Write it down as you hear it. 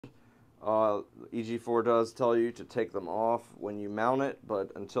EG4 does tell you to take them off when you mount it,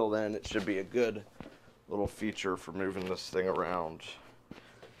 but until then it should be a good little feature for moving this thing around.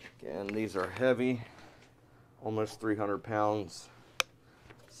 Again, these are heavy, almost 300 pounds.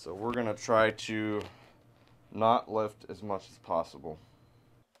 So we're gonna try to not lift as much as possible.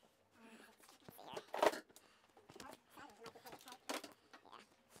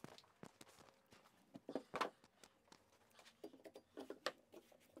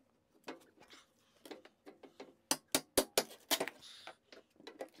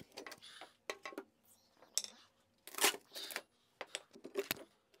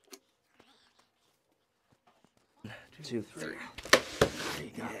 Two, three. There you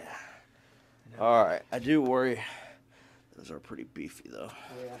go. Yeah. All right. I do worry. Those are pretty beefy, though.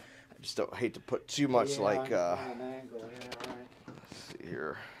 Yeah. I just don't hate to put too much like. On an angle. Yeah. Right. Let's see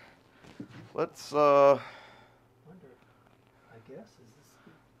here. Let's. I guess is this.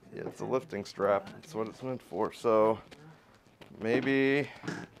 Yeah, it's a lifting strap. That's what it's meant for. So maybe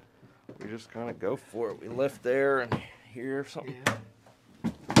we just kind of go for it. We lift there and here or something. Yeah.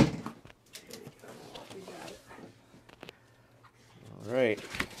 All right.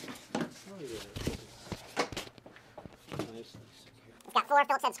 Oh, yeah. Nicely secure. It's got 4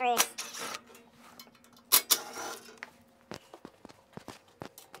 Phillips head screws.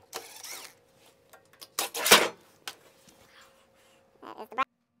 That is the bracket.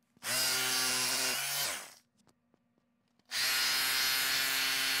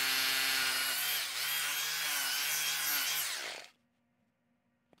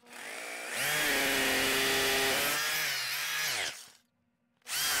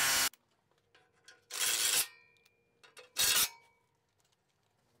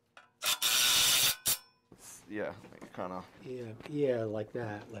 Yeah, kind of. Yeah, like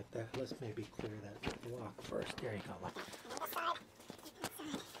that. Let's maybe clear that block first. There you go. Look.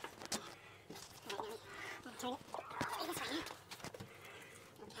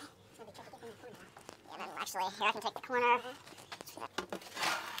 Actually, here I can take the corner.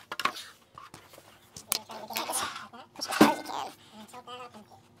 Push as far as you can.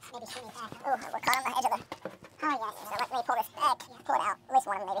 Oh, we're caught on the edge of the. Oh yes. So let me pull this back. Pull it out. At least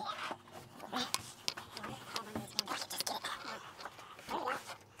one of them, maybe.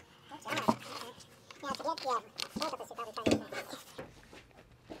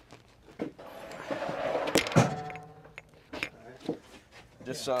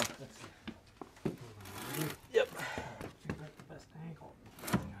 Just Yep. The best angle.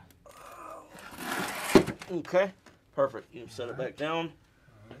 okay, perfect. You set it back down.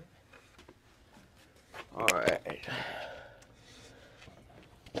 All right.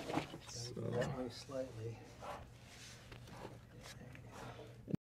 So, slightly.